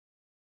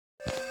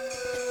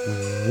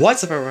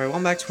What's up, everybody?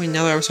 Welcome back to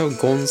another episode of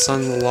Golden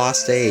Sun: The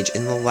Lost Age.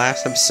 In the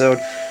last episode,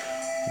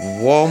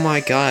 whoa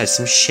my god,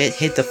 some shit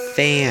hit the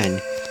fan.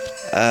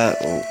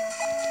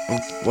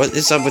 What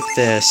is up with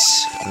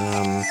this?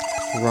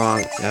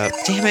 Wrong.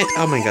 Damn it.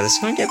 Oh my god, this is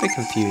gonna get a bit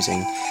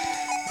confusing.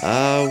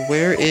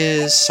 Where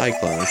is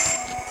Cyclone?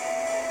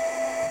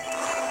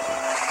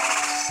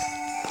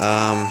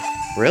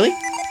 Really?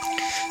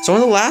 So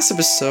in the last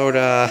episode,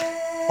 a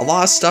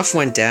lot of stuff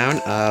went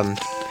down.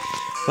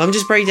 Let me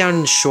just break it down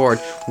in short.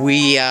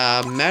 We,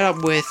 met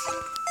up with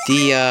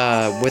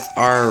the, with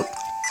our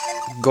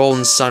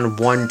Golden Sun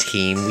 1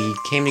 team. We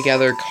came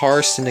together.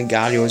 Karsten and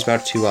Gadio was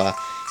about to,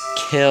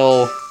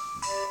 kill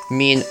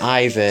me and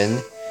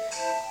Ivan.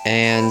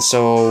 And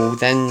so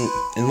then,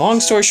 in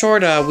long story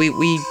short,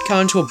 we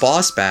got into a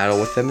boss battle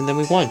with them, and then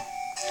we won.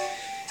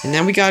 And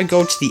then we gotta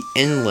go to the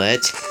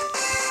inlet.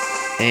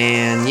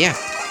 And, yeah.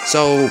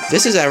 So,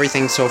 this is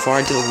everything so far.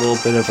 I did a little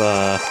bit of,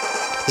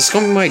 this is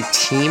gonna be my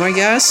team, I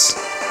guess.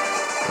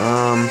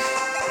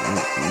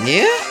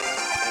 Yeah?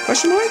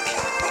 Question mark?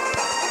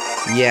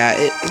 Yeah,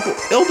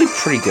 it'll be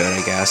pretty good,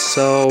 I guess.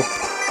 So,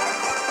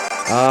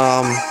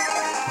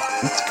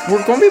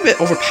 we're going to be a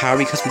bit overpowered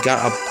because we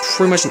got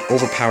pretty much an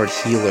overpowered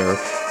healer.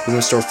 We can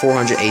restore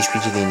 400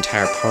 HP to the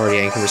entire party,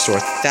 and can restore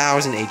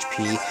 1000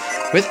 HP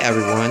with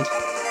everyone.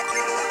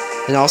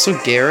 And also,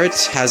 Garrett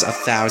has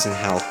 1000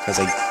 health because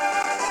I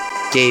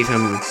gave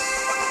him,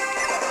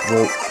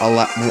 well, a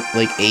lot,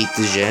 like 8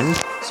 Djinn.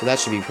 So that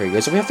should be pretty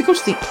good. So we have to go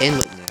to the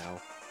inlet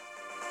now.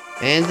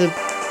 And the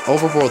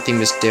overworld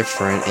theme is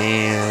different,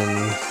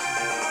 and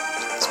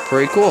it's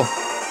pretty cool.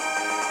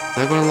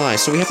 Not gonna lie.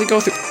 So we have to go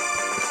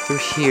through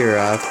here,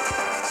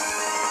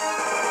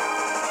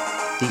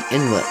 the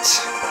inlet.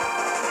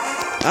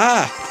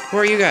 Ah!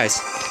 Where are you guys?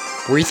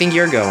 Where do you think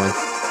you're going?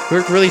 We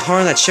worked really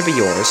hard on that ship of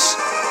yours.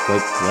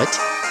 Wait, what?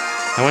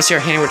 I want to see our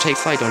handiwork take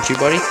flight, don't you,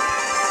 buddy?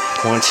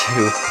 Want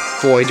to.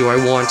 Boy, do I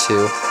want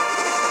to.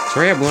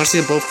 Sorry, I want to see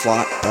the boat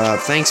fly.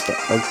 Thanks, but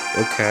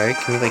okay.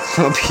 Can we like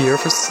come up here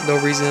for no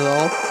reason at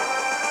all?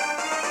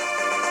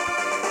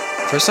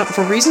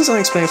 For reasons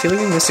unexplained, I feel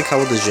like we missed a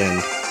couple of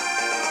Djinn.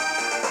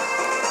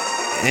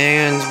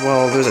 And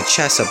well, there's a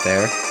chest up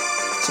there,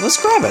 so let's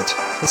grab it.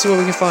 Let's see what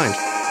we can find.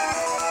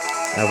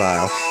 A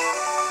vial.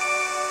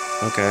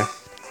 Okay.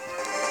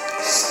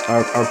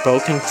 Our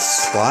boat can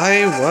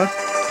fly. What?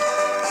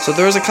 So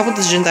there was a couple of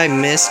Djinn that I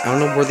missed. I don't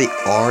know where they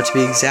are to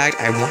be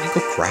exact. I want to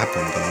go grab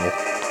them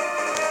though.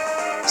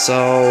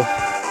 So,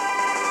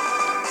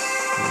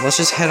 let's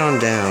just head on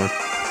down.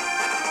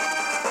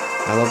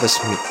 I love this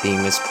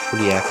theme, it's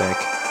pretty epic.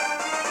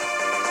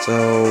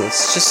 So,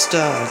 let's just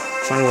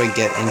find a way to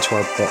get into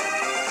our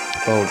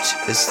boat.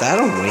 Is that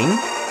a wing?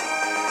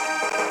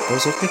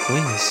 Those look like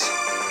wings.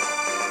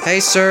 Hey,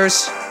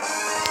 sirs!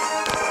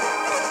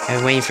 I've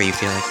been waiting for you,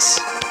 Felix.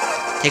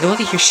 Take a look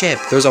at your ship.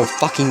 There's a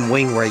fucking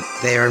wing right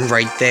there and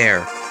right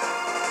there.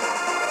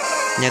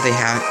 Now they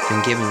have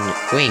been given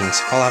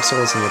wings, all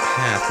obstacles in your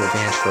path will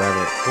vanish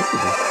forever.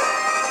 Ooh.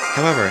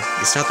 However,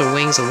 it's not the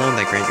wings alone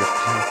that grant your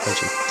power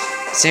approaching.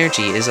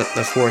 Synergy is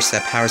the force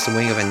that powers the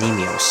wing of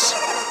Anemios.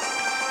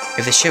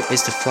 If the ship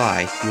is to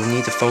fly, you will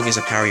need to focus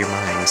and power your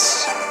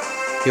minds.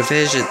 You have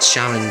visited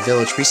Shaman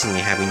Village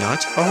recently, have you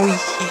not? Oh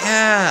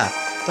yeah!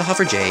 The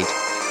Hover Jade.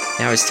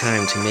 Now it's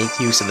time to make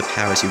use of the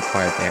powers you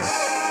acquired there.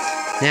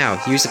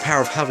 Now, use the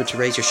power of Hover to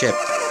raise your ship.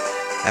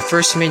 At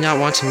first, you may not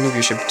want to move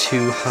your ship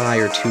too high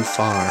or too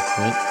far,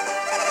 right?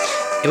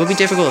 It will be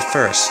difficult at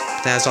first,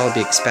 but that is all to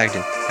be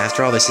expected.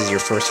 After all, this is your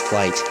first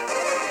flight.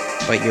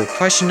 But your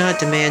quest should not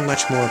demand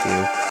much more of you.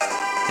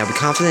 Now be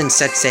confident and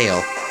set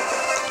sail.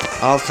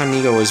 All of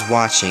Conigo is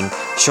watching.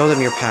 Show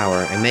them your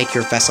power, and make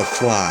your vessel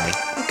fly.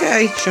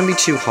 Okay, shouldn't be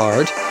too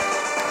hard.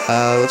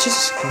 Let's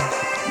just...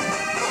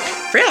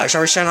 Felix, are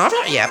we setting off?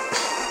 Yep.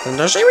 Then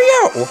there we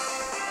go.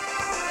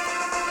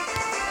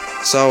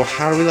 So,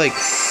 how do we, like...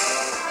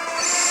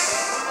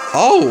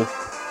 Oh!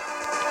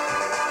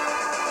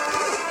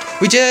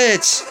 We did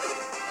it!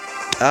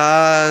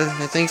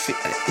 I think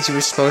you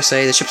were supposed to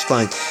say the ship's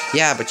flying.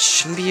 Yeah, but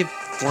shouldn't we be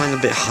flying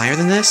a bit higher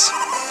than this?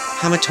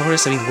 Hama told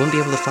us that we wouldn't be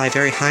able to fly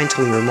very high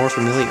until we were more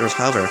familiar with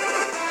hover.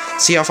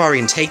 See how far we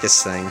can take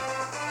this thing.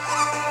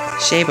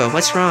 Sheba,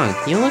 what's wrong?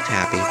 You look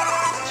happy.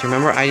 Do you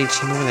remember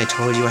Idachima when I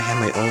told you I had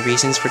my own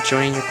reasons for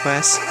joining your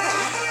quest?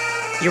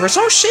 You were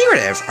so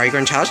secretive! Are you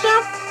going to tell us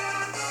now?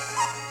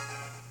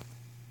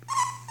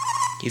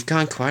 You've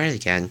gone quiet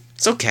again.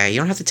 It's okay, you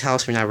don't have to tell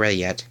us we're not ready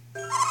yet.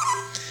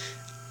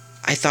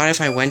 I thought if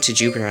I went to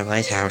Jupiter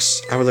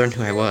Lighthouse, I would learn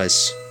who I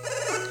was.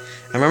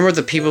 I remember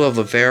the people of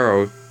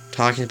Lavero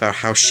talking about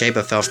how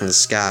Sheba fell from the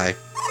sky.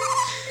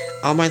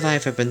 All my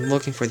life I've been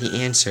looking for the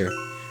answer.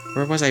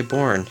 Where was I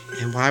born,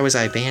 and why was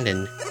I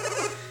abandoned?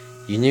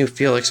 You knew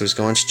Felix was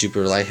going to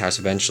Jupiter Lighthouse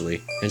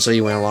eventually, and so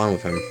you went along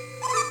with him.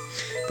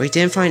 But you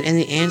didn't find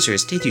any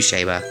answers, did you,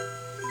 Sheba?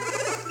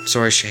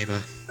 Sorry,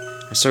 Sheba.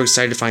 I'm so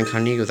excited to find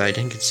Conigo that I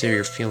didn't consider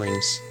your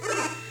feelings.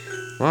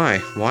 Why?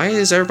 Why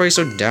is everybody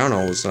so down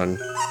all of a sudden?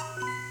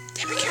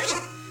 Damn it, Garrett.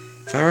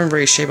 If I were to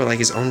raise Sheba like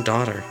his own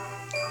daughter,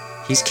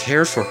 He's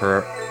cared for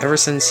her ever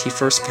since he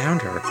first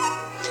found her.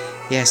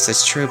 Yes,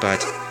 that's true,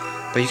 but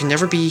you can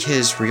never be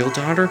his real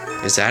daughter?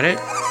 Is that it?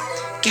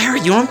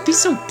 Gary, you won't be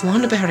so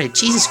blunt about it.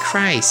 Jesus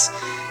Christ.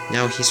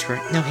 No, he's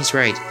right. No, he's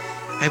right.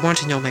 I want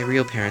to know my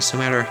real parents, no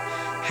matter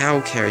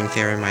how caring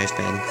Farron might have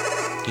been.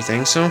 You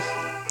think so?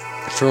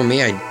 For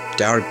me, I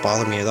doubt it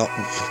bothered me at all.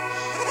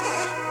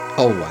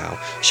 Oh, wow.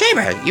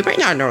 Sheba, you might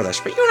not know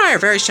this, but you and I are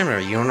very similar.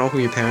 You don't know who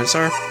your parents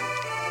are?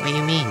 What do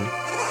you mean?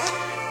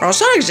 Well, it's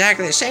not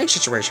exactly the same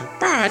situation,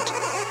 but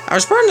I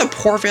was born in a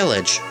poor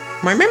village.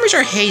 My memories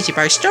are hazy,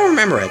 but I still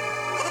remember it.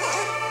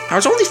 I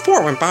was only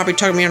 4 when Bobby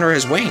took me under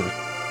his wing.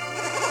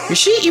 You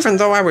see, even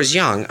though I was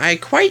young, I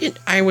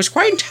was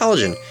quite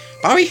intelligent.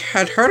 Bobby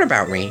had heard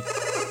about me,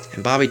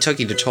 and Bobby took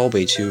you to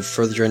Toby to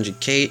further your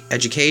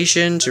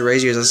education to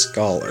raise you as a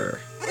scholar.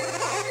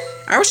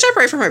 I was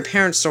separated from my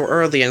parents so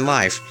early in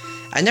life.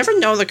 I never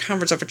know the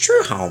comforts of a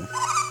true home.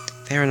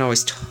 Farron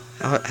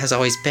has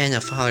always been a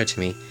father to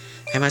me.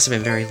 I must have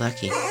been very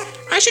lucky.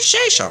 I should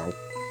say so.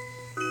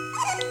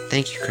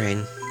 Thank you,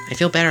 Crane. I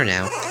feel better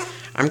now.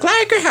 I'm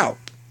glad I could help.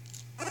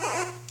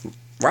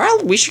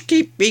 Well, we should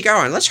keep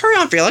going. Let's hurry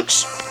on,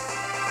 Felix.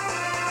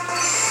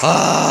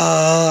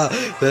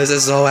 This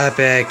is so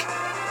epic.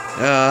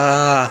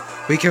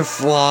 We can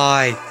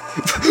fly.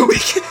 we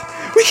can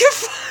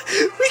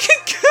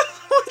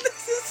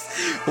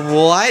go.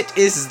 What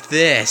is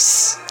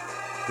this?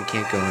 We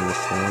can't go in the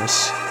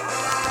forest.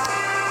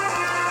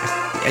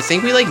 I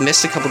think we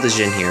missed a couple of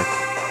Djinn here.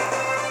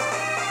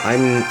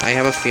 I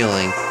have a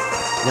feeling.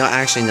 No,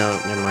 actually no,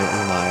 never mind,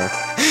 I'm a liar.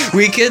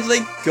 We could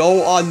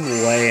go on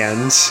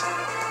land.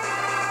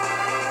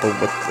 But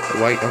what the,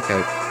 why?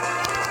 Okay.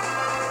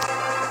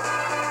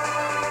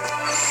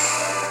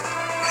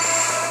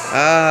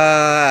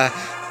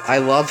 I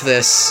love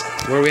this.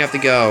 Where do we have to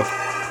go?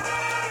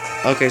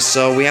 Okay,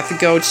 so we have to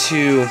go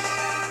to...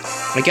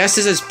 I guess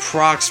this is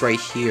Prox right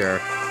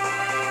here.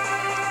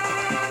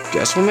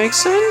 Guess what makes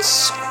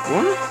sense?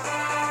 What?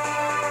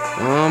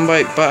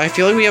 But I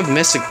feel like we have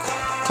missed a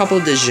couple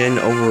of Djinn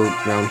over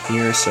around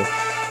here, so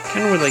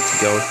kind of would like to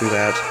go through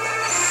that.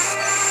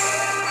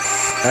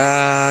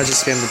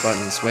 Just spam the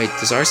buttons. Wait,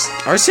 does our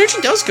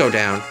synergy does go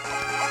down?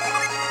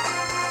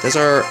 Does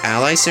our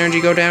ally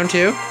synergy go down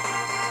too?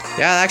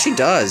 Yeah, it actually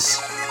does.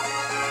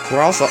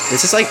 We're all.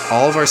 It's just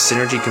all of our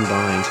synergy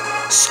combined.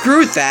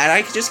 Screw that!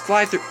 I could just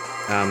fly through.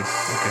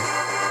 Okay.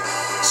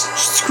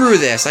 Screw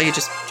this! I could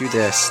just do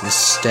this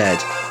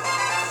instead.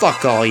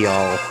 Fuck all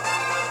y'all.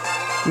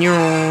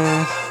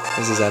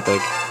 This is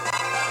epic.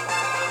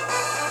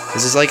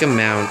 This is like a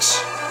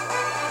mount.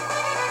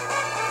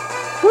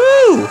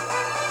 Woo!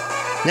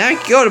 Now I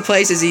can go to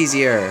places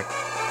easier.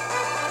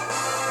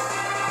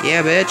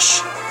 Yeah,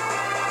 bitch.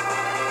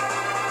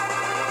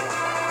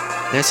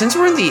 Now, since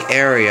we're in the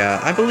area,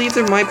 I believe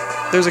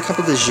there's a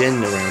couple of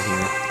Djinn around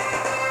here.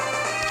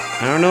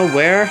 I don't know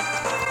where.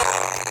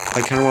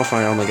 I kind of want to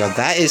find. Oh my god,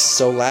 that is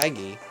so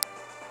laggy.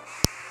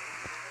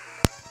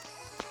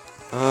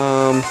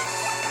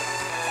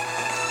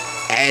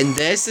 And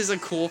this is a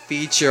cool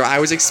feature. I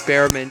was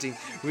experimenting.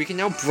 We can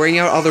now bring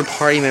out other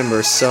party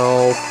members,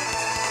 so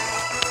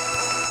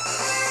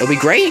it'll be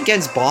great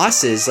against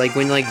bosses. Like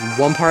when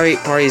one party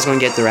is going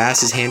to get their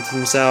asses handed to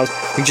themselves,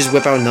 we can just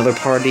whip out another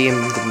party and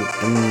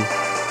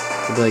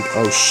they'll be like,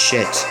 oh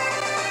shit,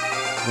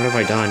 what have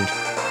I done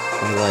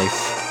with my life?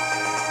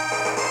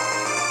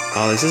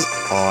 Oh, this is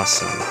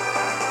awesome.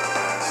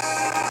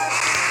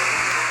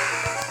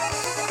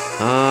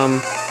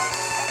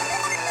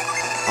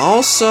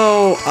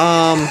 Also,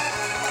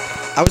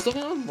 I was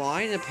looking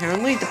online, and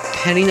apparently,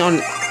 depending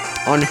on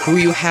who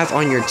you have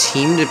on your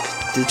team,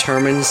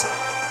 determines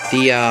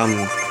the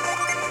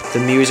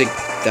music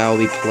that will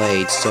be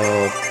played. So,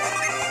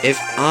 if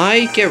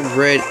I get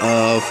rid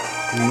of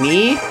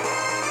me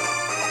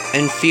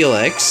and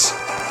Felix,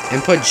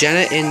 and put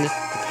Jenna in the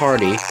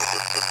party,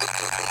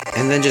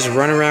 and then just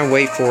run around,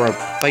 wait for a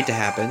fight to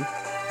happen.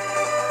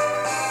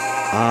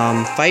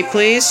 Fight,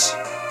 please?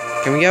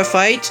 Can we get a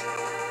fight?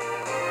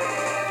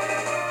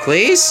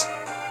 Please?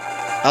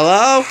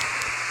 Hello?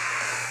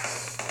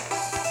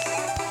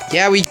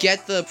 Yeah, we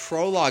get the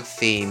prologue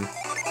theme.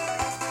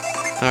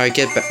 Alright,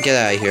 get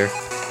out of here.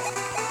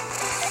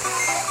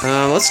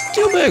 Let's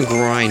do a bit of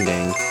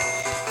grinding.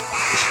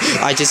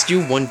 I just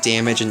do 1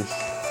 damage and...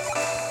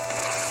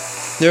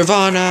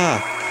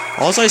 Nirvana!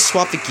 Also, I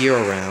swapped the gear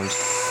around.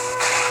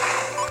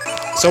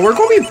 So we're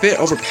going to be a bit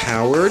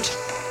overpowered.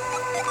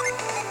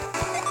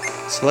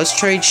 So let's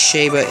trade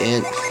Sheba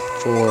in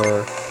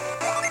for...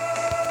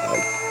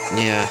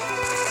 yeah.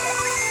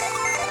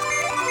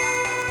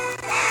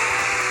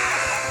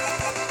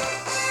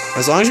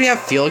 As long as we have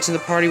Felix in the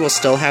party, we'll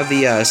still have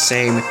the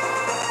same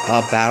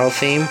battle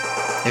theme.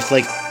 If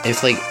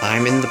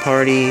I'm in the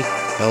party,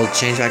 it'll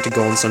change back to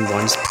Golden Sun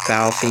 1's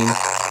battle theme.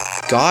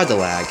 God, the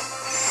lag.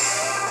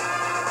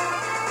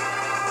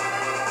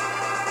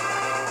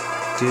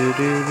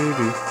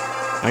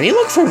 I need to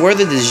look for where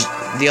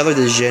the other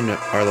Djinn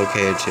are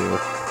located too.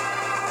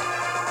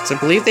 So I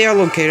believe they are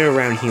located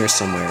around here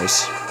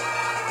somewheres.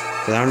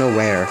 But I don't know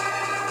where.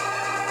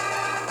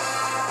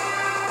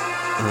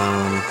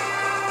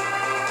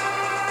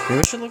 Maybe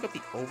I should look up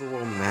the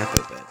overworld map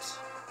a bit.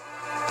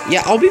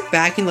 Yeah, I'll be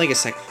back in like a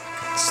sec.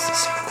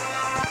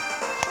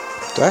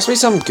 There has to be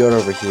something good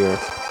over here.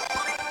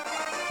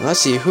 Let's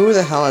see, who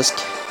the hell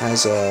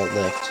has a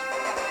lift?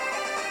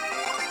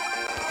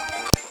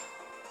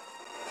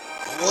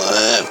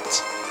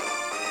 Lift!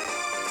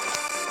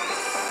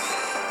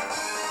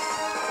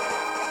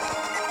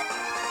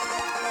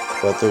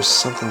 But there's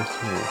something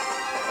here.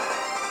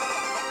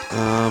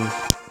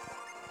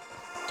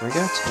 Do I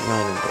got it? No,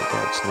 I didn't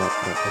get it.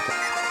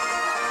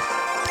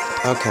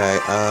 No, okay.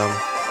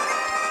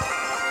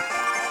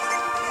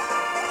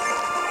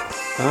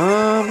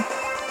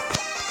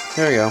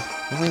 There we go. I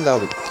think that'll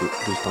be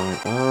fine.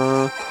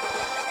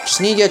 Just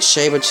need to get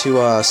Shaba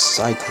to,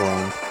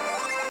 Cyclone.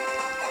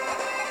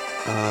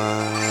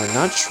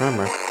 Not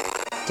Tremor.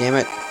 Damn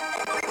it.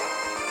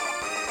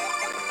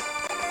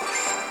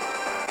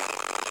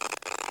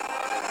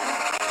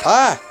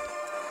 Ah!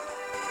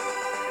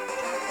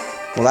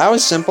 Well, that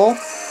was simple.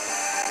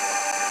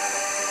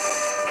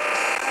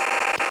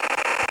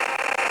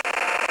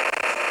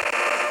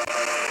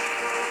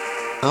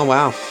 Oh,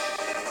 wow.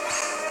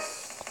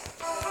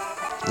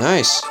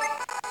 Nice.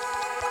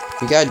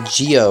 We got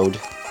geode.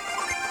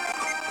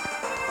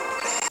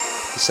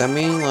 Does that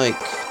mean, like...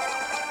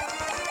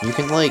 You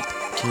can, like...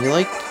 Can you,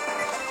 like...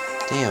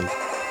 Damn.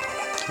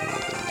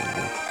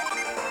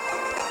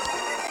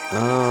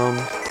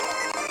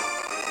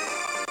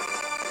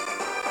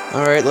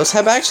 Alright, let's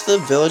head back to the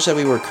village that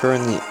we were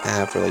currently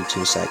at for, like,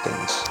 2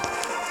 seconds.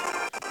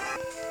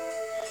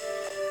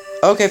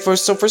 Okay,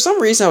 so for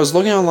some reason I was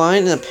looking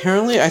online, and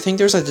apparently I think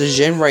there's a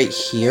Djinn right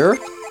here.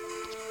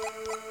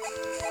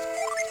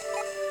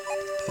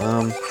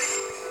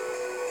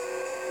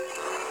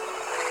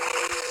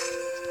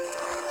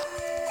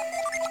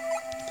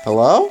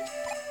 Hello?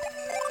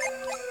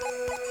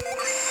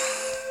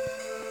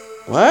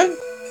 What?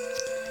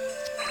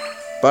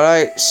 But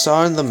I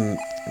saw in the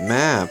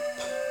map.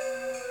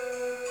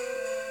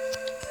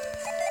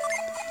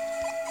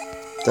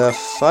 The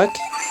fuck?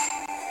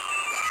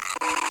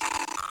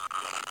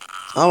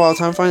 Oh well,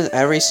 time to find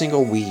every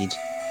single weed.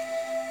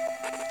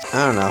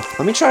 I don't know.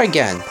 Let me try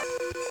again.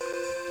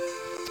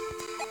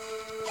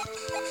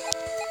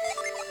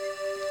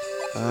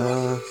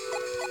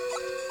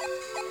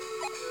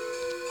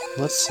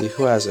 Let's see,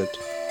 who has it?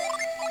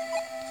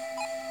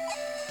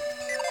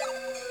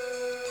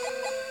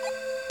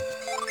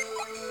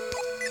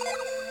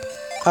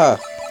 Huh.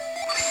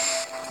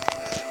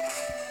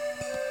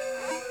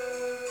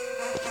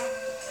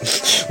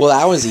 Well,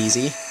 that was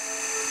easy.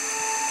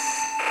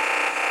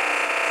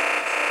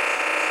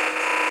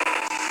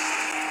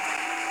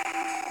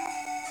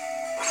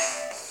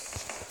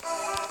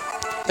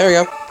 There we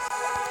go.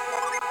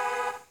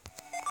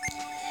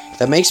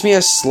 That makes me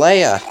a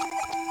Slayer.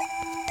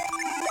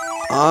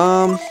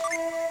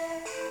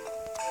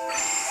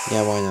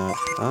 Yeah, why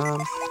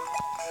not?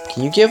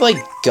 Can you give, like,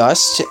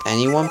 Gust to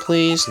anyone,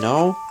 please?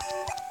 No?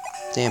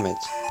 Damn it.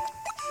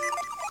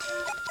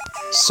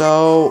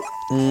 So,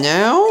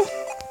 now,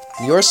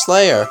 you're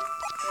Slayer.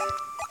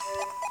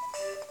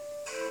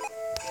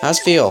 How's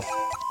it feel?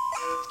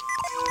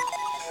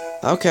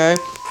 Okay.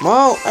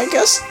 Well, I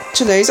guess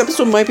today's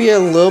episode might be a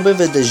little bit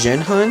of a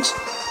Djinn hunt.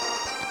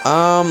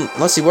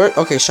 Let's see, where...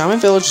 Okay, Shaman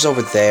Village is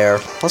over there.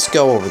 Let's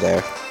go over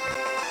there.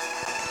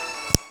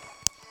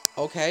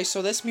 Okay,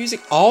 so this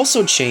music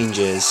also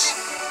changes.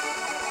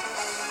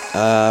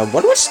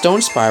 What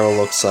Stone Spiral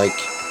looks like.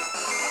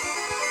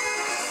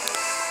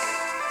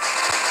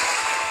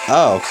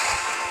 Oh.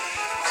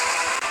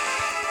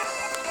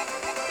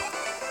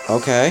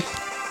 Okay.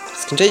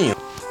 Let's continue.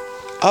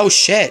 Oh,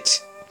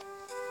 shit.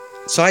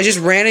 So I just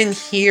ran in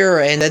here,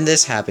 and then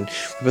this happened.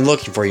 We've been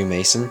looking for you,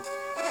 Mason.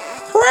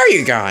 Who are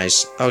you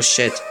guys? Oh,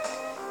 shit.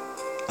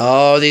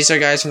 Oh, these are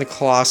guys from the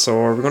Colossal.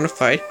 We're gonna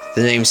fight.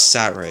 The name's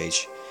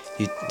Satrage.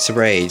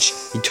 Rage.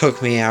 You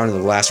took me out in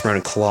the last round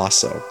of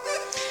Colossal.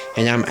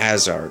 And I'm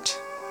Azart.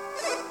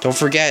 Don't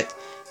forget,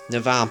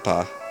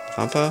 Navampa.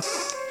 Navampa?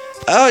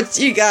 Oh, it's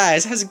you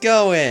guys! How's it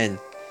going?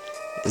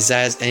 Is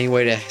that any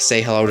way to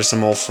say hello to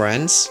some old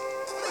friends?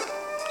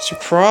 What's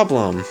your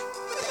problem?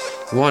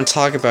 We want to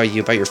talk about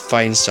your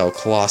fighting style,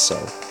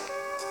 Colossal.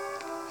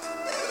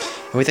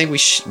 And we think we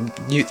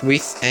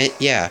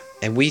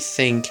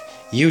think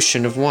you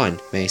shouldn't have won,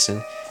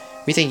 Mason.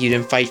 We think you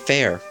didn't fight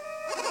fair.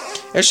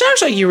 It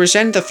sounds like you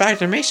resent the fact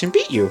that Mason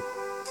beat you.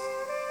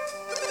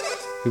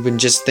 We've been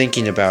just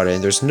thinking about it,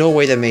 and there's no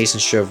way that Mason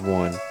should have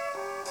won.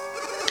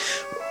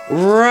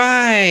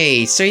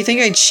 Right! So you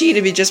think I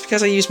cheated just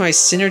because I used my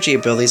synergy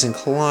abilities in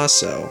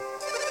Colosso?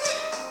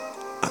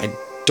 I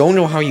don't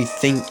know how you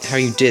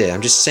did it.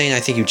 I'm just saying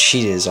I think you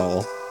cheated is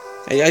all.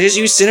 I just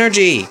used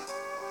synergy!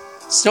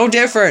 It's no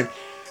different!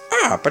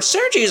 Ah, but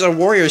synergy is a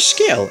warrior's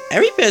skill.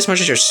 Every bit as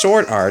much as your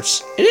sword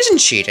arts. It isn't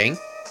cheating.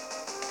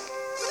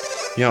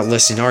 You're not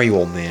listening, are you,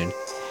 old man?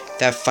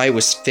 That fight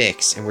was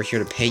fixed, and we're here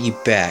to pay you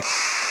back.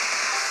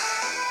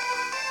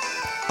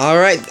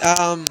 Alright,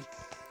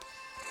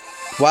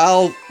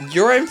 well,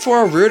 you're in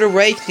for a rude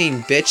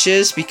awakening,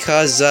 bitches,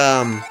 because,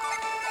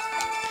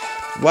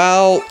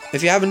 Well,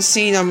 if you haven't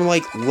seen, I'm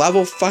like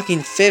level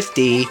fucking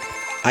 50.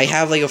 I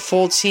have like a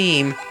full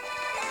team.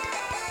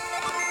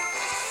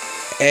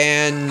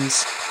 And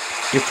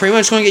you're pretty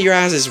much going to get your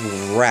asses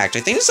wrecked. I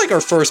think it's like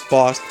our first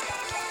boss.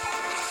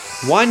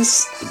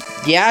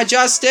 Yeah,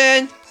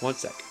 Justin? One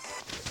sec.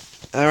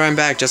 Alright, I'm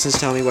back. Justin's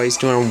telling me what he's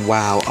doing.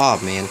 Wow. Oh,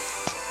 man.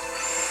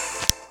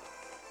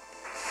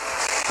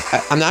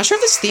 I'm not sure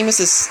if this theme is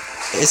the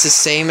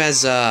same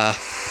as, the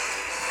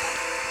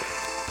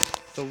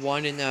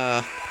one in,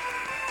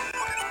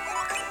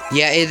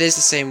 Yeah, it is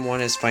the same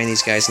one as fighting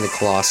these guys in the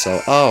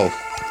Colossal. Oh.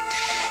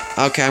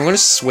 Okay, I'm gonna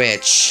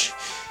switch.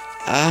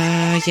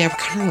 Yeah, we're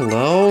kinda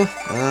low.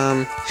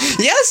 Yeah,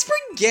 let's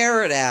bring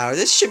Garrett out.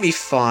 This should be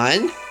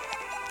fun.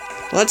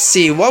 Let's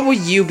see, what would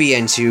you be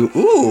into?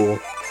 Ooh.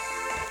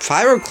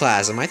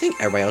 Pyroclasm. I think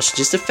everybody else should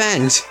just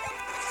defend.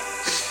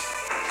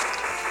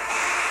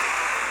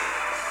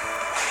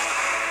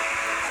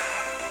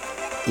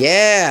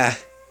 Yeah.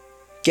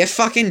 Get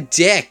fucking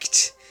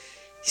dicked.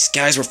 These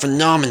guys were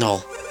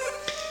phenomenal.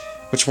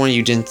 Which one of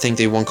you didn't think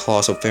they won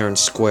Colossal fair and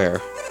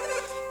square?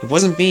 It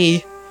wasn't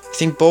me. I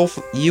think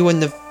both you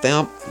and the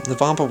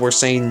Vampa were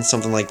saying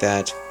something like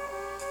that.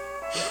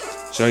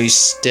 So you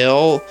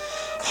still...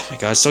 Oh my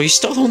god, so you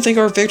still don't think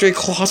our victory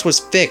clause was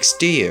fixed,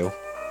 do you?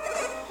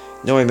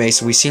 No way,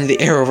 Mason, we've seen the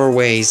error of our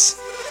ways.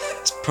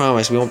 As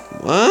promised, we won't...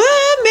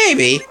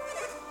 maybe.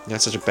 You're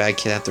not such a bad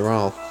kid after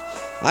all.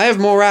 I have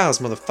morals,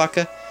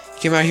 motherfucker. You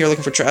came out here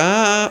looking for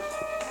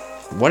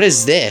what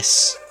is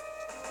this?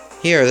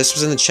 Here, this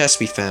was in the chest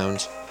we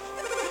found.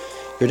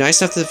 You're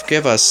nice enough to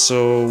forgive us,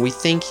 so we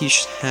think you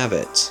should have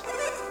it.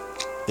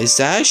 Is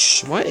that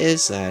what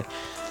is that?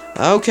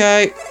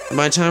 Okay.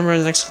 By the time we're in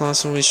the next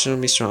class, we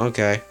should be strong.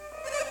 Okay.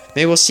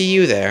 Maybe we'll see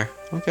you there.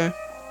 Okay.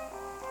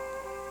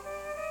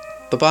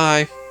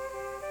 Bye-bye.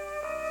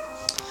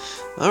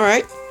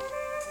 Alright.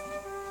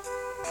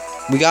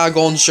 We got a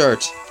golden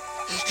shirt.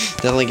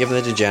 Definitely giving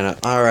it to Jenna.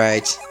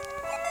 Alright.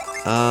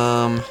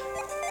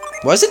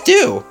 What does it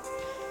do?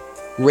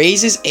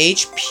 Raises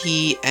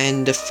HP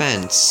and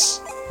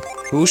defense.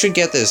 Who should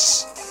get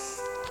this?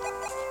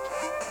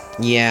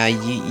 Yeah,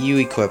 you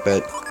equip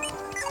it.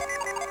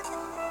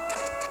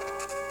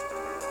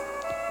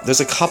 There's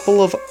a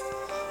couple of...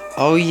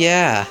 Oh,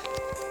 yeah.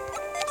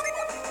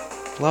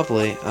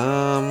 Lovely.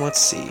 Let's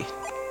see.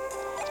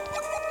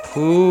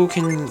 Who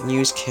can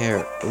use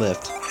care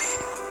lift?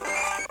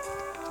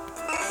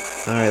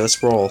 Alright,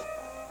 let's roll.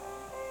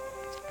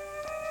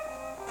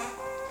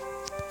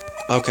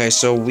 Okay,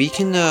 so we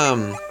can,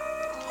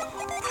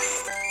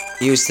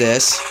 use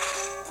this.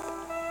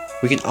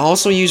 We can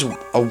also use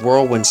a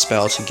whirlwind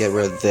spell to get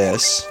rid of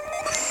this.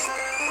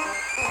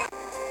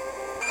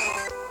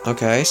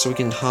 Okay, so we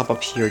can hop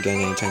up here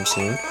again anytime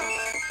soon.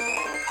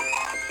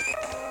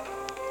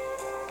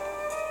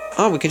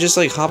 Oh, we can just,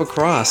 like, hop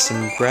across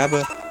and grab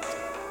a...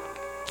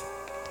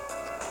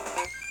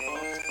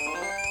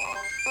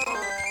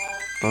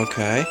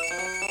 Okay.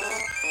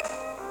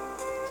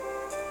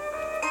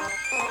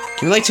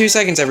 Give me, like, 2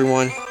 seconds,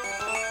 everyone.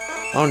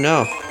 Oh,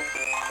 no.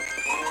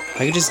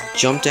 I could just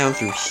jump down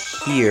through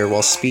here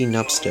while speeding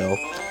up still.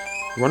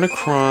 Run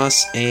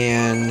across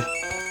and...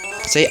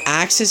 say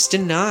access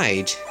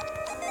denied.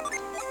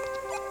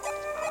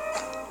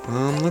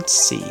 Let's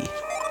see.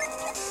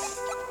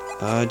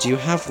 Do you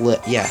have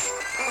yeah.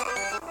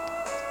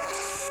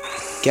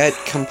 Get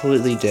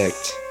completely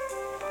dicked.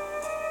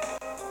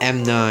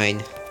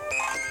 M9.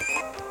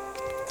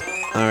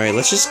 Alright,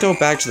 let's just go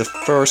back to the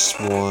first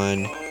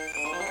one.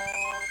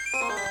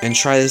 And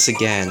try this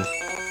again.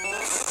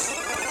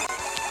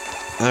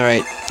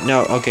 Alright,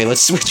 no, okay,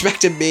 let's switch back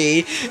to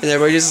me. And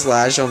everybody just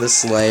slash on the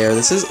Slayer.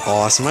 This is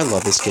awesome, I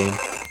love this game.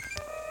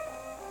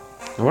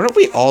 I wonder if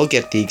we all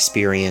get the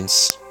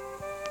experience.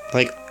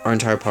 Like, our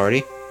entire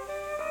party.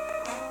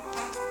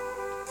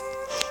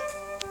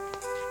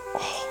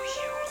 Oh,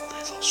 you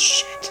little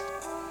shit.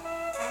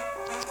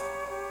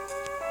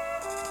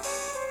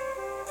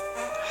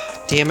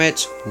 Damn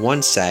it,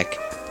 1 sec.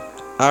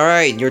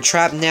 Alright, you're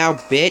trapped now,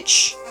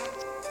 bitch.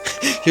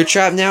 You're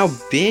trapped now,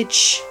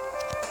 bitch.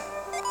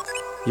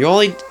 You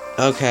only...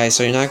 Okay,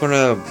 so you're not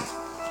gonna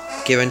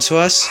give in to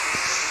us?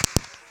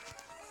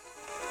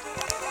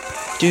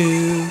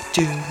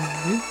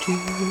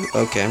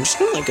 Okay, I'm just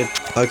gonna like a...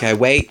 Okay,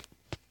 wait.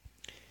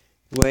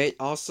 Wait,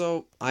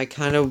 also, I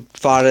kind of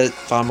fought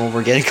him over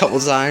again a couple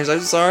times. I'm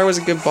sorry, it was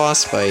a good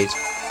boss fight.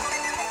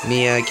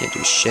 Mia, I can't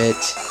do shit.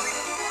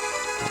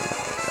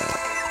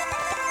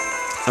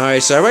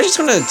 Alright, so everybody's just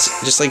gonna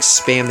just like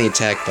spam the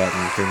attack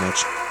button, pretty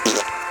much.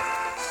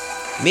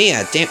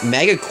 Mia, damn,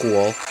 mega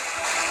cool.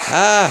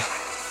 Ah!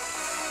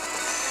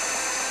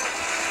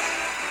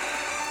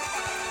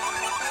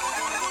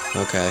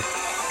 Okay.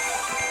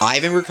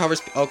 Ivan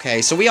recovers.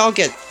 Okay, so we all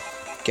get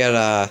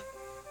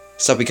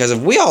stuff because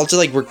of we all just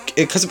like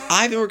because of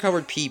Ivan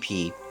recovered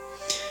PP.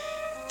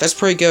 That's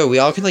pretty good. We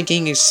all can like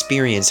gain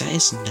experience. That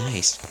is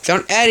nice.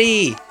 Found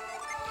Eddie.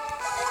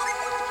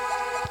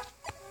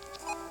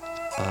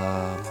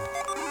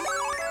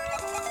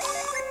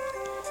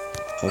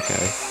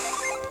 Okay.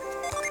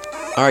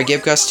 All right,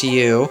 give Gus to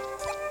you.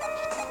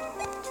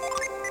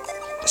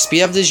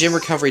 Speed up the Djinn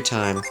recovery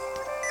time.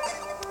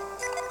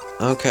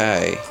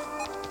 Okay.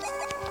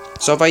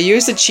 So if I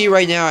use the chi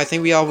right now, I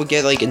think we all would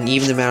get like an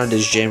even amount of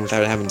this Djinn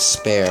without having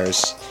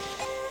spares.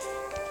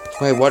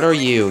 Wait, what are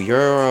you?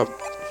 You're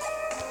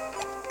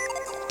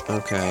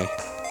okay.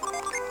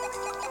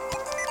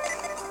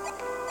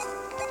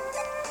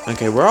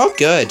 Okay, we're all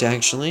good,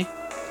 actually.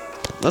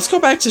 Let's go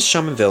back to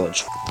Shaman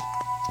Village.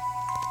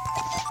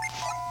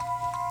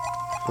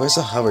 Where's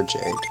the hover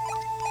jade?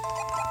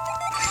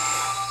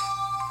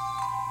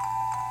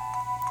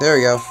 There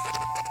we go.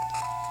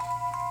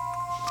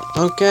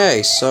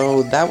 Okay,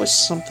 so that was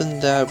something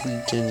that we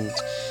didn't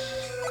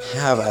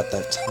have at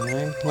that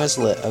time. Was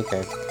lit?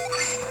 Okay.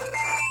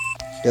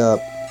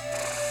 Yup.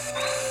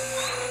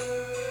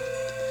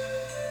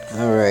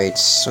 Alright,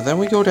 so then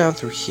we go down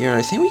through here.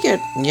 I think we get...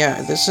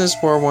 Yeah, this is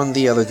where one of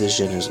the other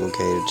Djinn is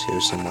located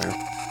too, somewhere.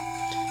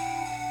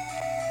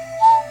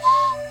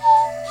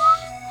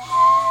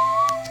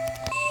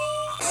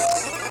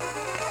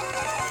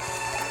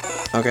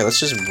 Okay, let's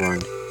just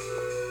run.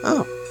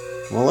 Oh.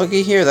 Well,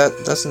 looky here.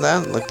 Doesn't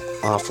that look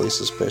awfully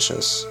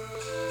suspicious?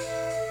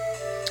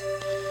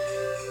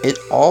 It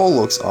all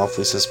looks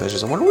awfully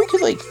suspicious. I wonder if we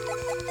could, like...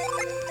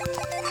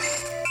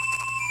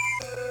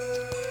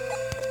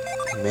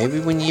 Maybe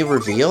we need a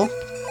reveal?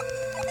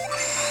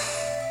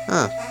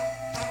 Huh.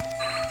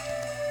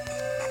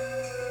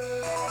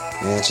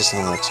 Yeah, it's just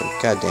an elixir.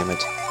 God damn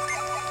it.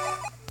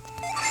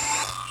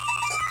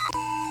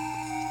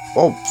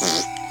 Oh,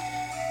 pfft.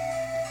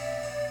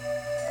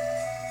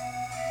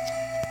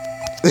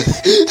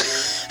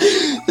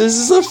 This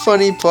is a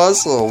funny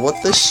puzzle.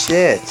 What the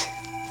shit?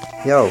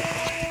 Yo,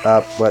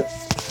 what?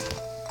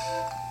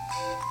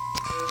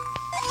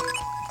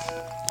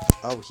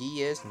 Oh,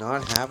 he is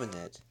not having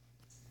it.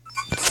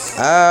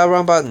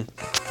 Wrong button.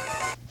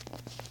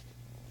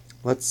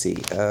 Let's see,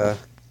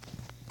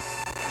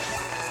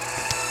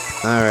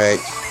 alright.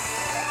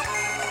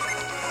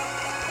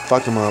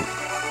 Fuck him up.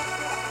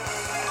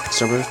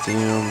 Stubborn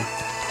Fume,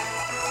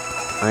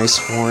 Ice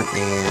Horn,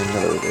 and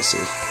another Odyssey.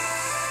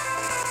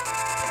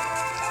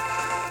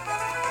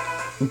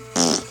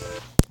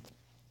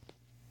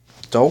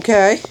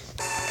 Okay.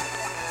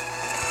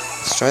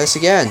 Let's try this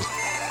again.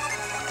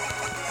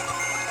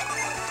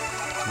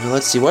 Now,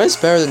 let's see, what is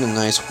better than a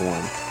nice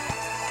horn?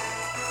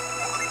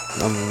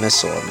 A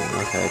missile, I mean,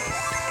 okay.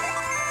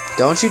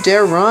 Don't you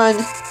dare run!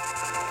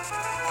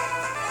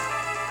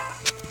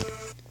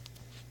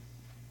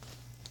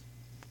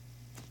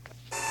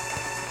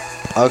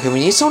 Okay, we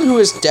need someone who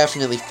is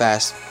definitely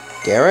fast.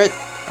 Garrett?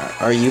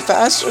 Are you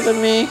faster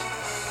than me?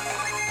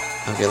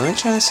 Okay, let me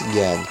try this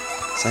again.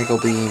 Psycho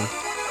Beam.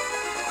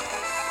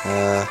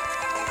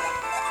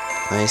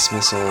 Ice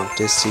Missile,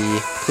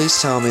 Dissy.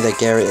 Please tell me that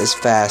Garrett is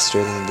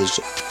faster than the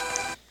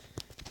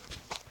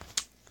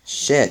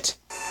shit.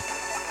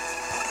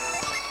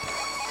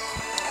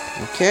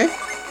 Okay.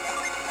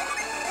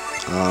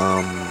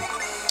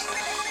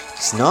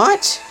 It's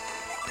not.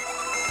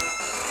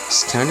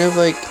 It's kind of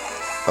like,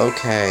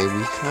 okay,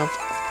 we have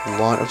a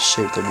lot of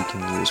shit that we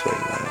can use right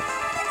now.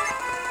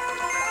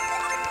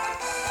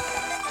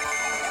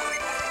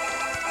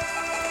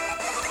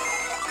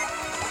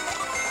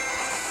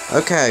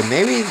 Okay,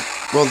 maybe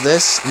will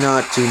this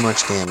not do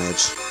much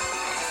damage?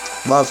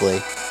 Lovely.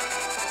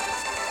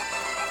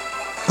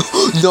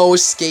 No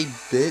escape,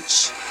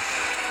 bitch.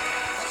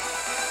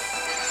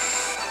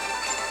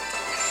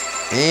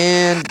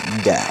 And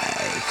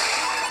die.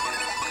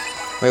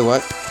 Wait,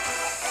 what?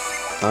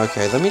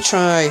 Okay, let me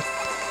try.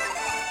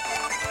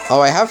 Oh,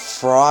 I have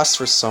Frost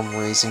for some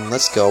reason.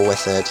 Let's go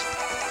with it.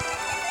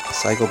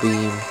 Cycle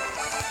Beam.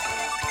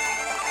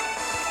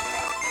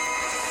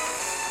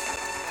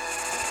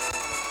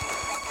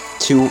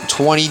 To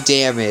 20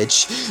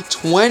 damage.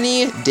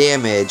 20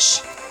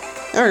 damage.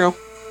 There we go.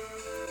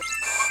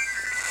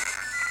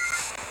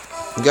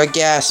 We got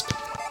Gasp.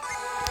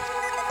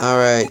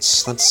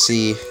 Alright, let's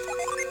see.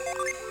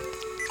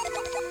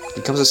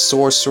 Becomes a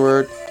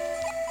sorcerer.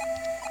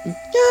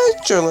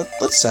 Yeah, sure,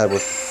 let's side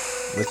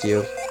with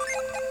you.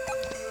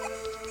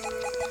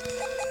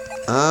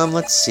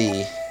 Let's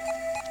see.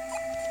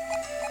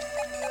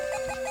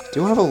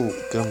 Do I have a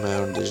good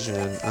amount of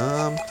Djinn?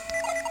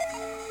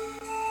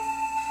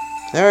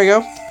 There we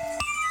go.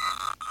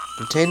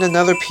 Obtained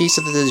another piece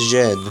of the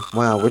Djinn.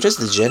 Wow, we're just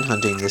the Djinn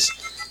hunting this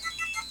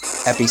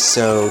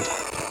episode.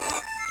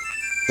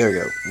 There we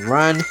go.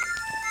 Run.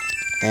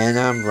 And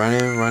I'm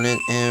running,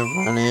 and...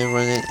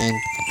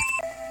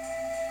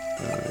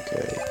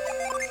 Okay.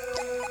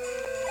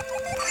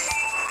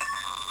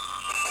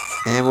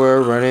 And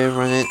we're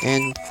running,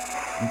 and...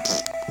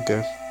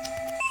 Okay.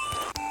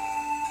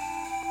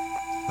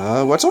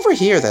 What's over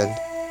here, then?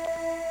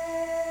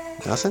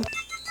 Nothing?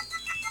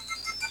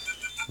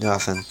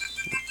 Nothing.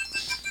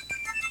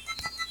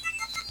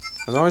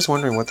 I was always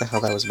wondering what the hell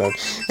that was about.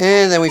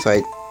 And then we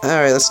fight.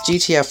 Alright, let's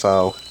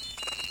GTFO.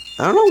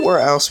 I don't know where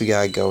else we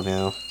gotta go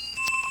now.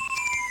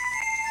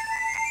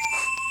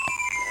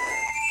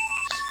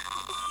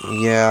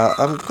 Yeah,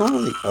 I'm going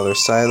on the other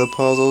side of the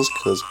puzzles,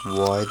 because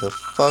why the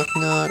fuck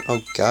not?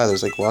 Oh god,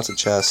 there's like lots of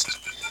chests.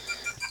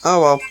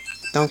 Oh well,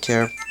 don't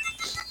care.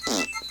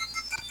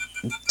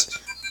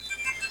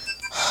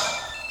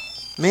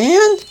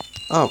 Man!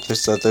 Oh,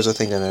 there's a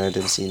thing that I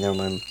didn't see. Never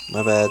mind.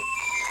 My bad.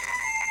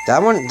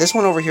 This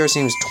one over here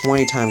seems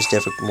 20 times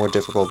more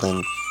difficult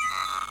than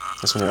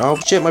this one. Oh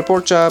shit, my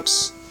pork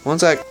chops! One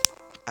sec.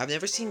 I've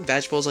never seen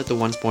vegetables like the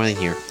ones born in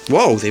here.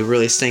 Whoa, they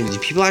really stink. Do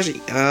people actually,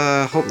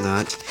 hope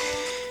not.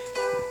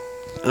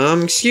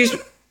 Excuse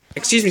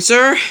me,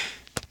 sir?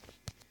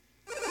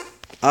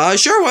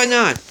 Sure, why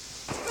not?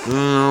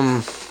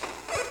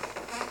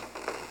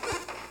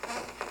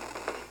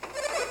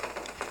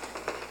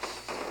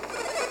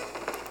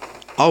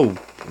 Oh,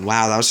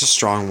 wow, that was a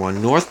strong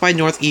one. North by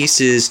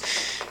northeast is...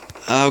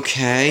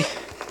 Okay.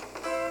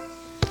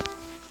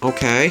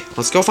 Okay,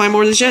 let's go find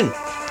more of the Djinn.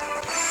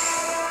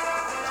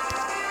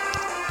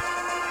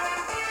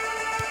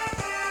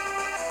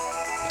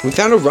 We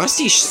found a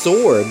rusty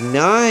sword.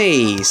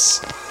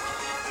 Nice.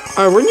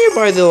 Alright, we're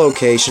nearby the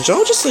location, so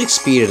I'll just, like,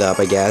 speed it up,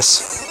 I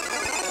guess.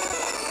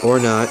 Or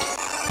not.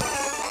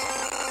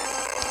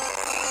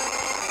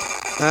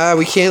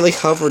 We can't, like,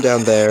 hover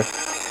down there.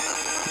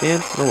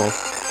 Man, oh well.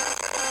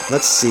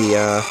 Let's see,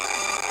 I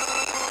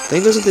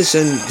think there's a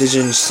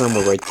Djinn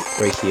somewhere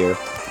right here.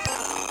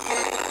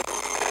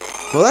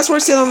 Well, that's where I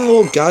sit on the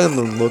little gun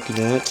I'm looking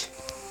at.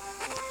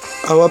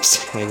 Oh,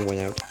 oops, hang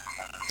went out.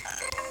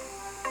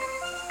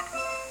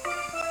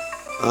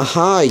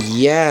 Aha,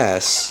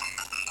 yes.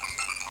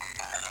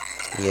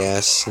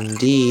 Yes,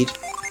 indeed.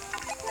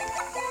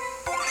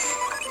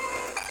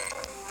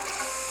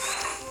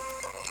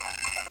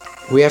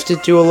 We have to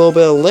do a little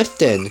bit of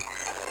lifting.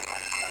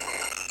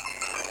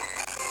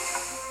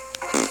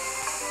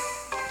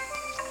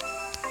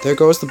 There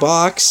goes the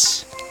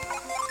box.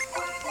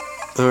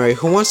 Alright,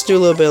 who wants to do a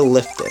little bit of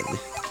lifting?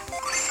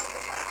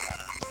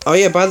 Oh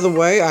yeah, by the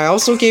way, I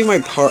also gave my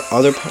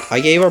I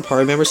gave our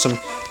party members some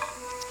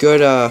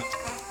good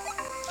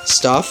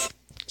stuff.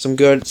 Some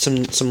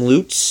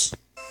loots.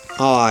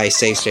 Oh, I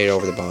saved straight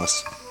over the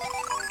boss.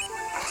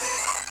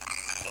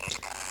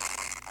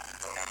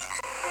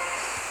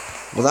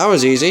 Well, that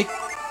was easy.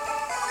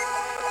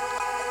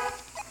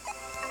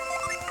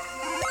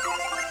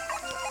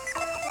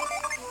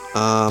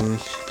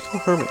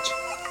 Hermit.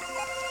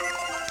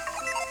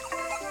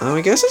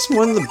 I guess it's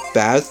one of the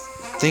bad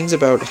things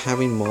about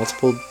having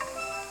multiple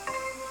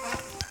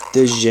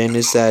Djinn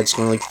is that it's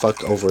gonna like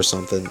fuck over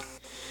something.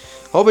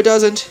 Hope it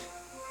doesn't.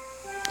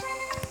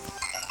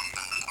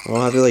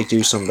 I'll have to like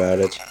do something about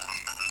it.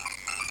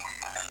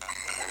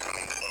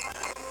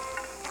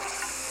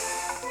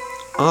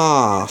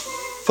 Ah,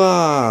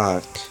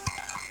 fuck.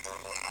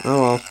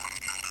 Oh well.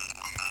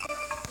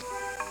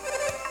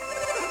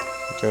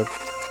 Okay.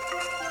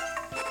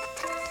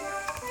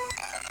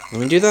 Let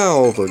me do that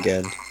all over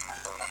again.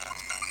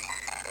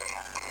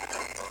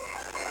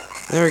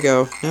 There we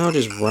go. Now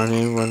just run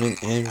in.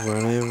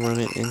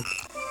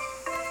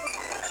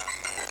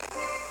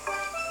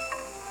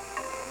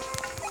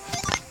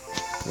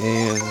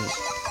 And...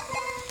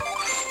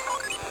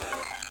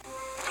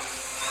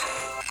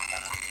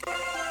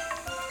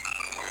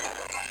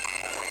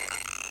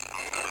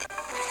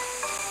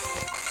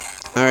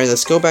 Alright,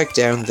 let's go back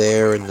down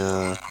there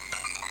and,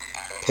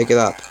 pick it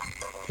up.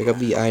 Pick up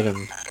the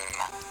item.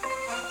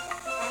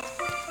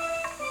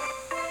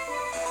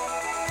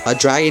 A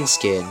dragon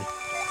skin.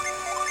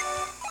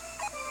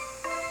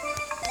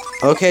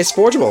 Okay, it's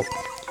forgeable.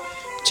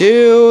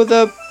 To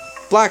the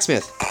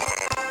blacksmith.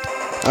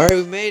 Alright,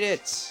 we made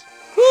it.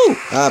 Woo!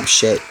 Ah,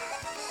 shit.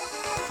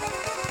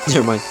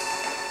 Never mind.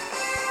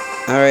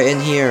 Alright, in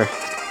here.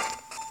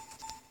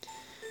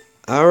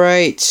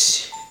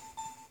 Alright.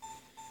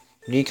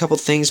 We need a couple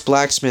things,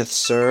 blacksmith,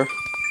 sir.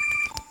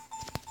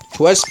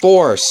 Who has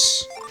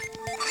force?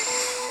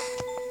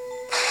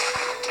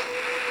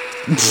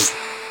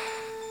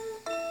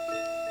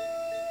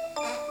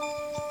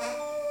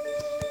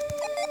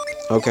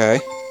 Okay,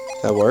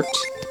 that worked.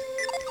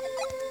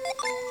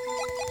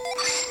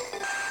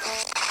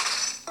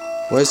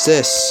 What is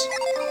this?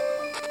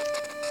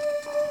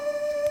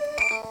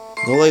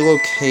 No like little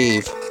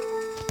cave.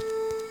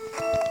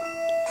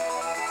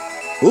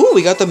 Ooh,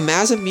 we got the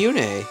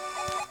Mazamune.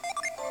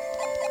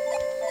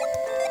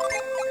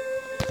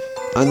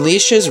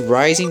 Unleashes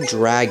Rising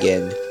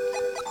Dragon.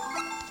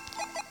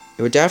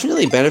 It would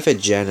definitely benefit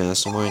Jenna,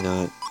 so why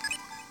not?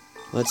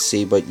 Let's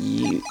see,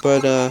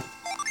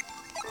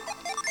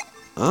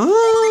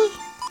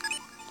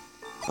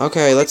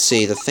 okay, let's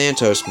see. The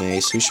Thantos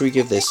Mace. Who should we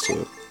give this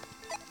to?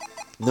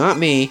 Not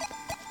me.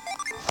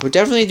 Would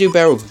definitely do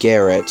better with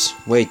Garrett.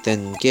 Wait,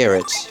 then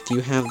Garrett. If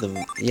you have them...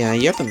 Yeah,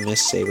 you have the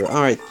Mist Saber.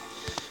 Alright.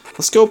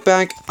 Let's go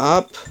back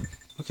up.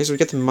 Okay, so we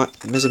get the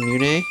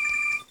Mizamune.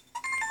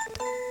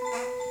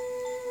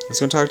 Let's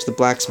go talk to the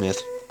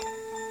blacksmith.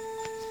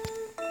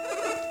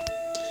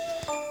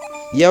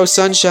 Yo,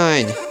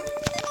 Sunshine!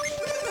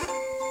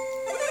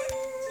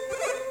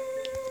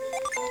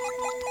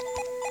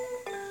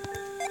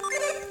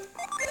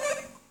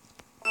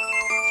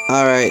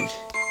 Alright.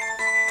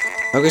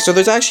 Okay, so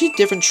there's actually a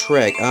different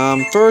trick.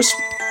 First,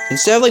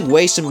 Instead of, like,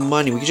 wasting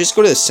money, we could just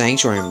go to the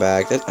sanctuary and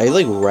back. I,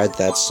 like, read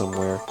that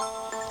somewhere.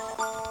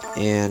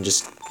 And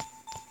just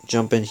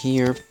jump in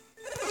here.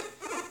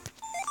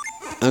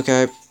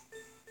 Okay.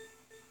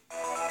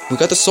 We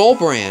got the soul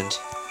brand.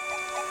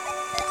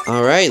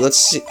 Alright, let's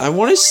see. I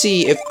want to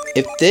see if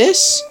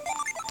this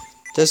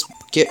does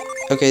get...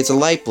 Okay, it's a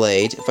light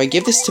blade. If I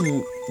give this to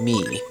me...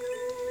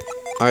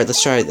 Alright,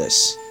 let's try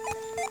this.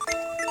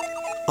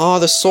 Oh,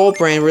 the soul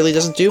brand really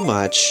doesn't do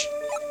much.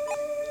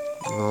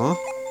 Aw.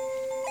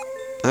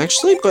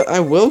 Actually, but I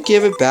will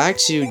give it back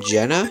to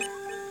Jenna.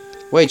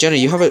 Wait, Jenna,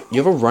 you have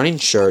a running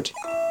shirt.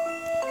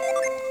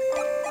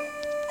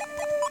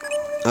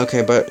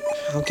 Okay, but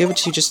I'll give it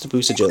to you just to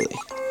boost agility.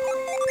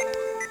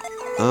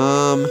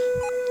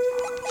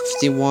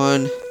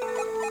 51.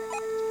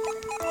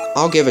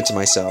 I'll give it to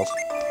myself.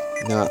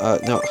 No,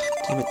 no.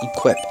 Damn it,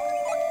 equip.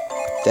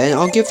 Then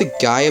I'll give the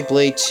Gaia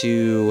Blade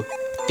to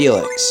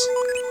Felix.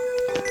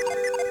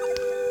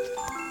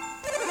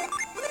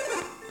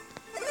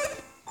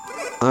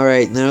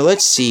 Alright, now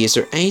let's see. Is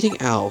there anything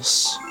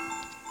else?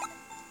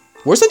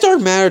 Where's the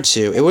dark matter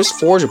to? It was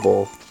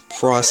forgeable.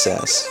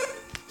 Process.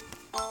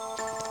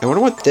 I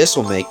wonder what this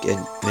will make it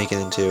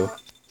into.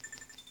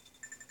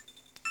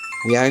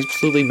 We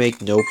absolutely make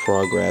no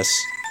progress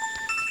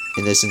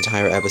in this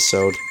entire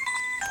episode.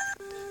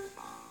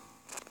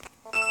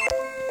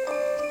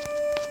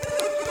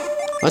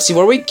 Let's see,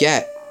 what do we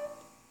get?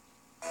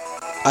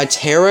 A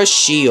Terra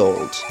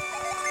Shield.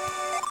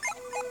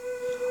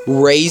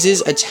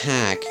 Raises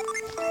attack.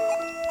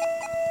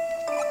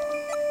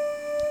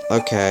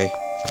 Okay.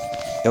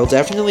 It'll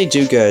definitely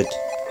do good.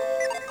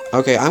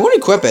 Okay, I'm gonna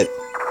equip it.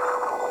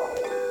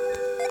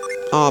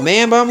 Oh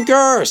man, but I'm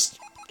cursed!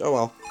 Oh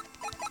well.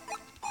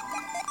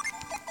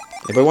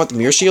 Anybody want the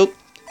mirror shield?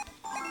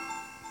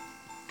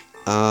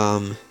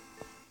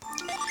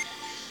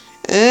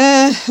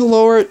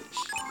 Lower it.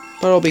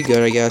 But it'll be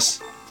good, I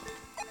guess.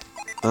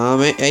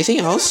 Anything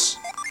else?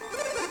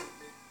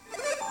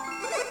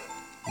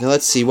 Now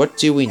let's see, what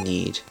do we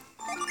need?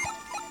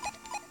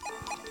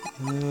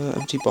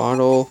 Empty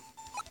bottle.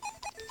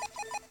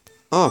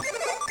 Oh.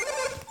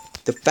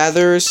 The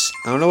feathers.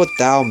 I don't know what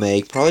that'll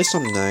make. Probably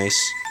something nice.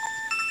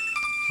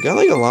 We got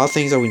like a lot of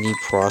things that we need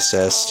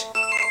processed.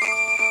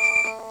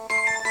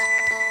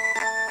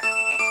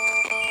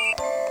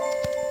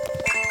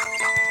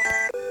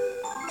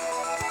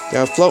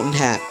 Got a floating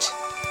hat.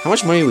 How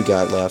much money we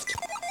got left?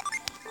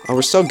 Oh,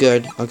 we're still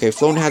good. Okay,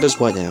 floating hat does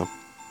what now?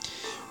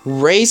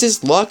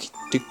 Raises luck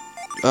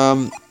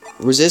to,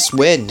 resist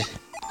wind.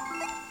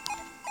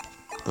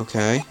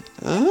 Okay.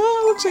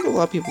 Looks like a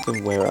lot of people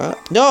can wear it.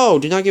 No!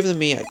 Do not give them to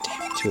me. Damn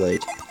it, too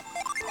late.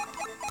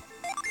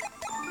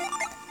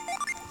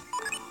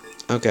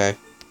 Okay.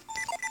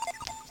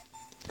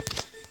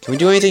 Can we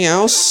do anything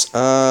else?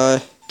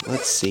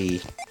 Let's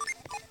see.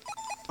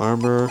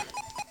 Armor.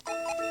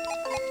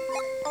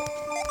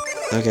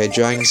 Okay,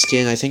 dragon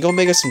skin. I think I'll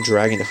make us some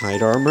dragon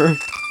hide armor.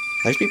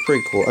 That'd be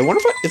pretty cool. I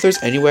wonder if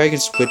there's any way I can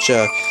switch switch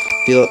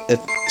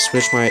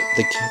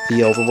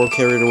the overworld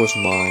character with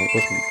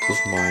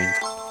mine.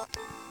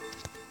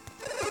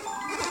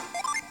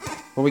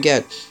 What we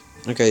get?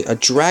 Okay, a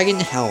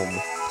dragon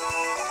helm.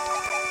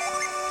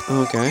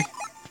 Okay.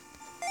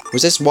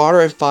 Resist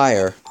water and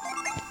fire.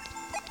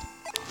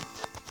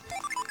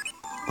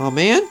 Oh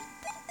man,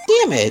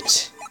 damn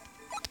it.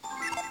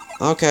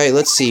 Okay,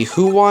 let's see.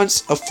 Who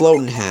wants a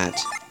floating hat?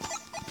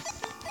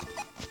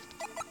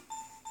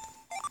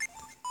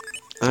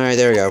 Alright,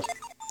 there we go.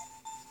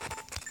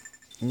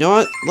 You know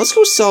what? Let's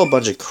go sell a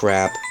bunch of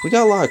crap. We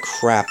got a lot of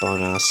crap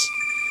on us.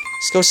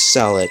 Let's go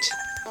sell it.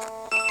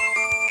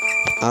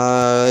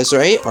 Is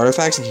there any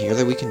artifacts in here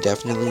that we can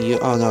definitely use?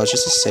 Oh no, it's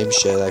just the same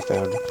shit I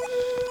found.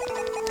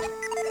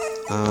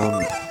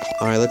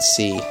 Alright, let's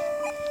see.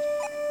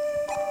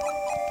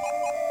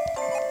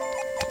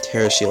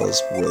 Terra Shield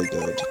is really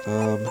good.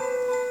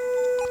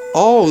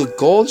 Oh,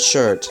 gold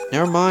shirt.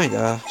 Never mind.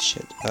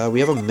 Shit. We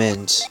have a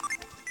mint.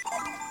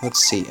 Let's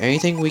see.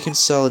 Anything we can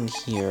sell in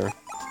here?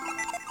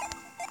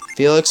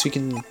 Felix, we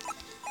can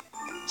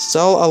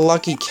sell a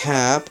lucky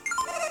cap.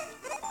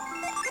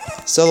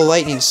 Sell the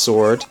lightning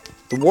sword.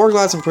 The war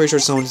glass, I'm pretty sure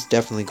someone's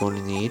definitely going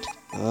to need.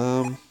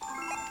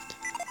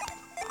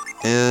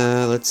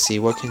 Let's see.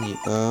 What can you...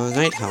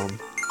 night helm.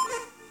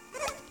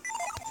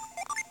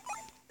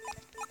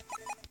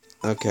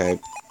 Okay.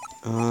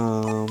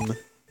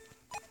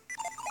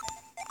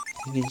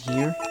 In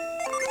here?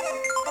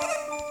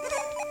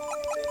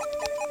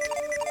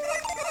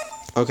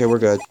 Okay, we're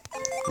good.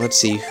 Let's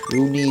see.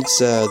 Who needs,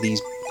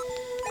 these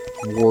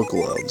war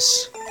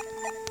gloves?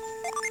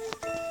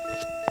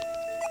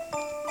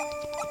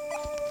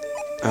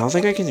 I don't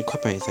think I can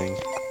equip anything.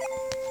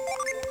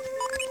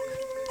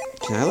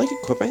 Can I, like,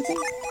 equip anything?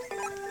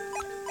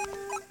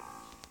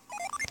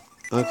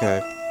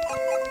 Okay.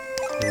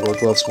 The war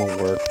gloves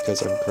won't work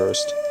because I'm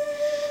cursed.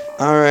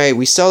 Alright,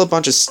 we sell a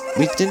bunch of...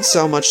 We didn't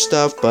sell much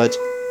stuff, but...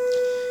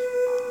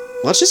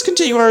 Let's just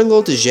continue our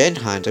little Djinn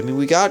hunt. I mean,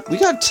 we got time.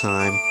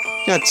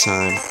 We got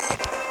time.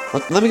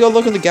 Let me go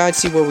look in the guide,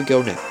 see where we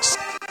go next.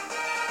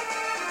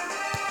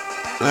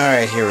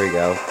 Alright, here we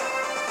go.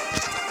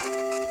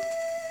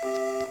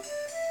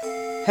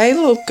 Hey,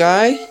 little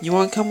guy, you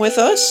want to come with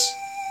us?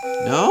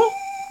 No?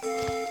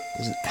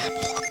 There's an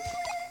apple.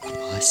 I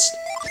must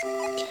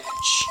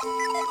catch.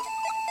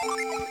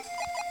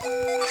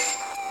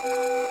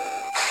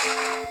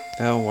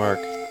 That'll work.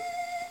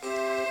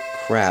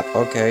 Crap.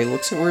 Okay,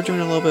 looks like we're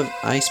doing a little bit of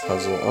ice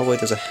puzzle. Oh wait,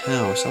 there's a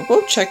house. I'll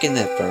go check in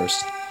that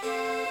first.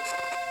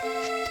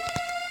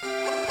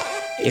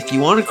 If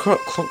you want to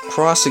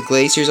cross the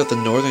glaciers of the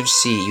northern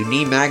sea, you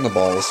need magma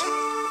balls.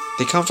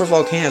 They come from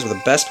volcanoes, but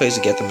the best place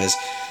to get them is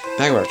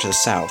magma rock to the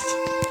south.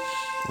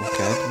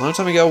 Okay. A long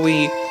time ago,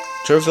 we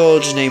to a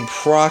village named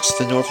Prox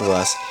to the north of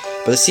us,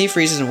 but the sea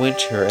freezes in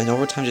winter, and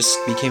over time just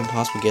became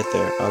impossible to get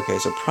there. Okay,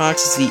 so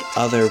Prox is the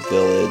other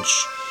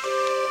village.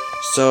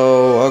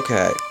 So,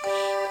 okay.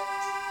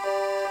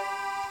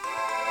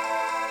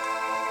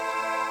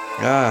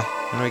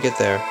 How do I get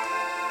there?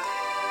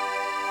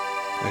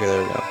 Okay,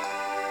 there we go.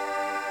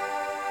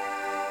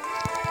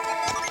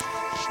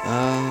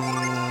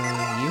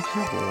 You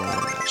have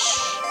lash.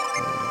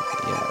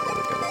 Yeah, there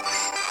we go.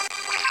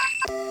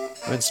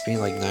 I've been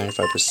speeding like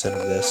 95%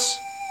 of this.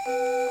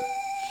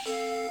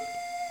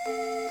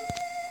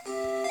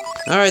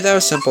 Alright, that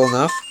was simple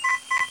enough.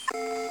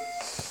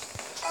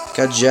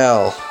 Got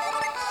gel.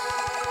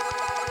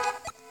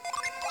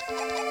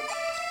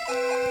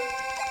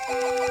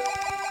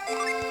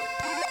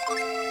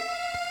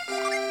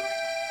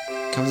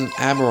 Comes an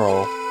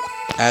admiral.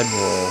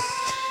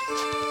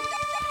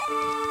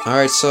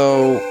 Alright,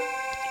 so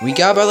we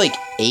got about like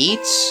 8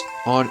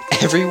 on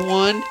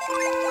everyone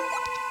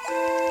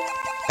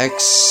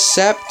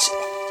except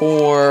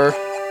for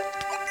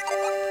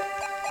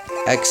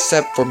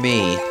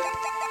me.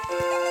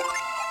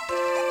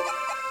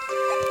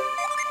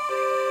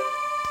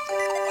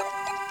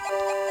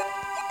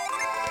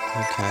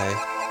 Okay.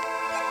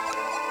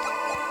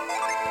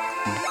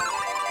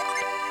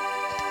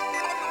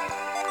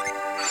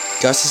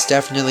 Gus is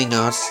definitely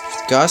not.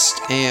 Gus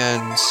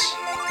and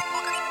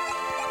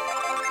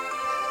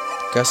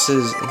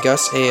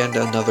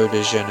another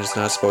Djinn is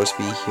not supposed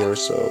to be here,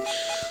 so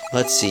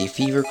let's see.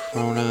 Fever,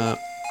 Corona,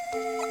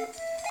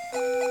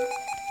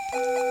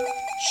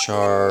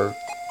 Char,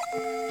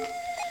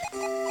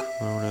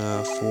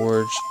 Corona,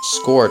 Forge,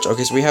 Scorch.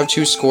 Okay, so we have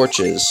 2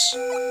 Scorches.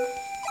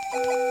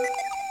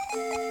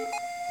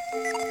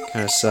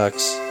 Kinda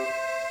sucks.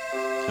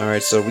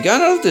 Alright, so we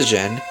got out of the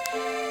Djinn.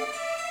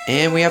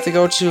 And we have to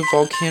go to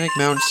volcanic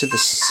mountains to the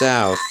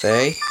south,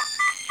 eh?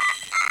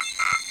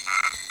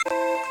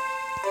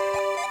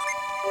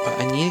 But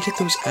I need to get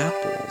those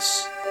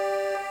apples.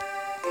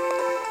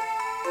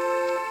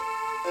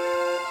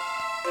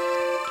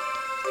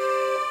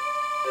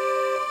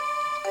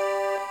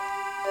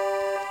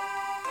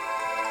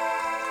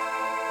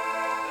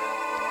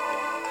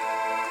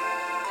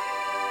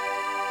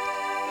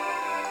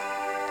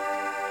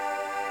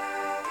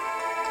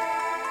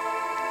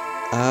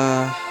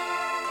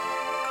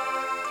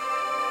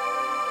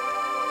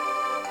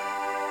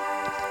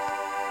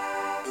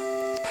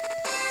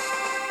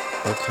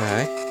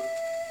 Okay.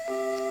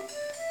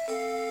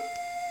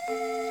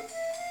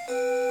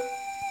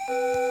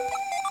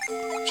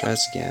 Try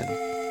this again.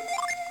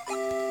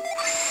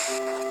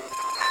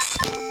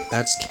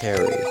 That's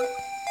carry.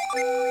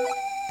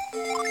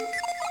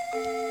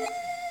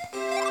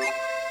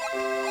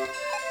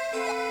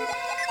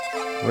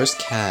 Where's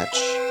catch?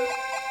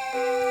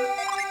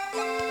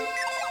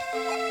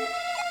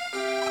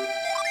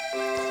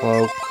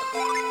 Cloak.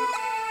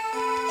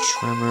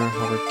 Tremor,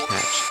 hover,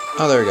 catch.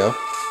 Oh, there we go.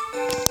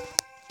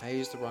 I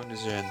used the wrong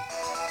Djinn.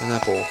 An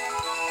apple.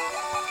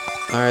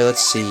 Alright,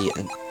 let's see.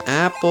 An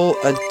apple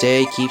a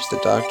day keeps the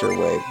doctor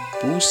away.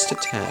 Boost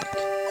attack.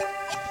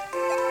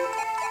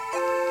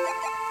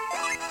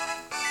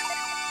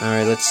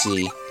 Alright, let's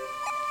see.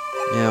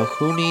 Now,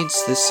 who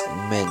needs this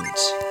mint?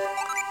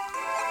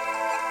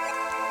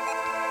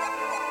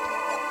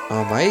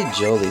 Oh, my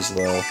agility's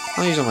low.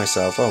 I'll use it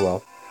myself. Oh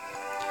well.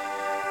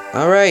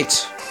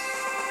 Alright.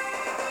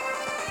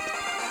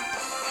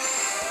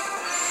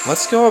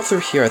 Let's go up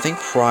through here. I think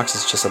Prox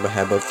is just up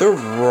ahead, but if they're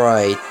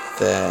right,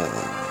 then...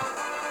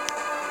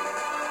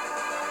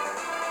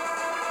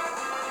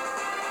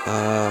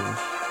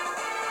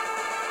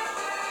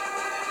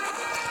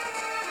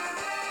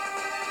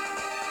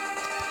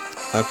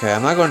 Okay,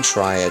 I'm not going to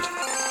try it.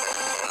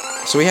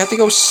 So we have to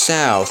go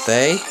south,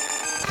 eh?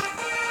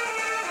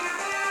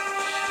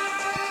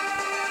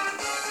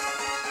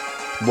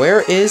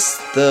 Where is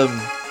the...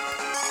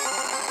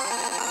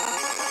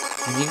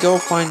 We need to go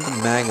find the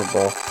magma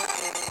ball.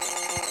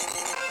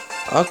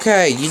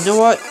 Okay, you know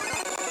what?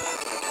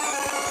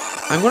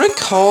 I'm gonna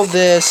call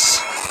this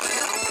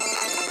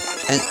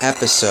an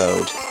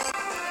episode.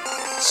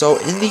 So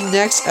in the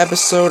next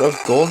episode of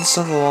Golden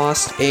Sun The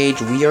Lost Age,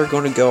 we are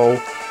gonna go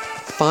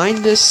find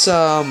this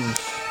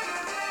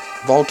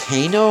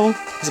volcano.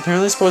 It's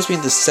apparently supposed to be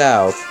in the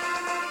south.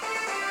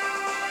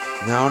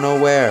 And I don't know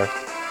where.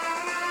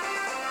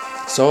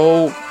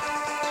 So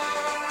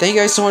thank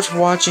you guys so much for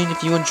watching.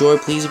 If you enjoyed,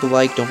 please leave a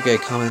like. Don't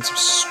forget to comment,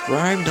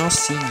 subscribe, and I'll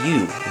see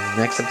you in the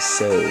next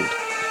episode.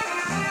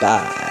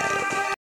 Bye.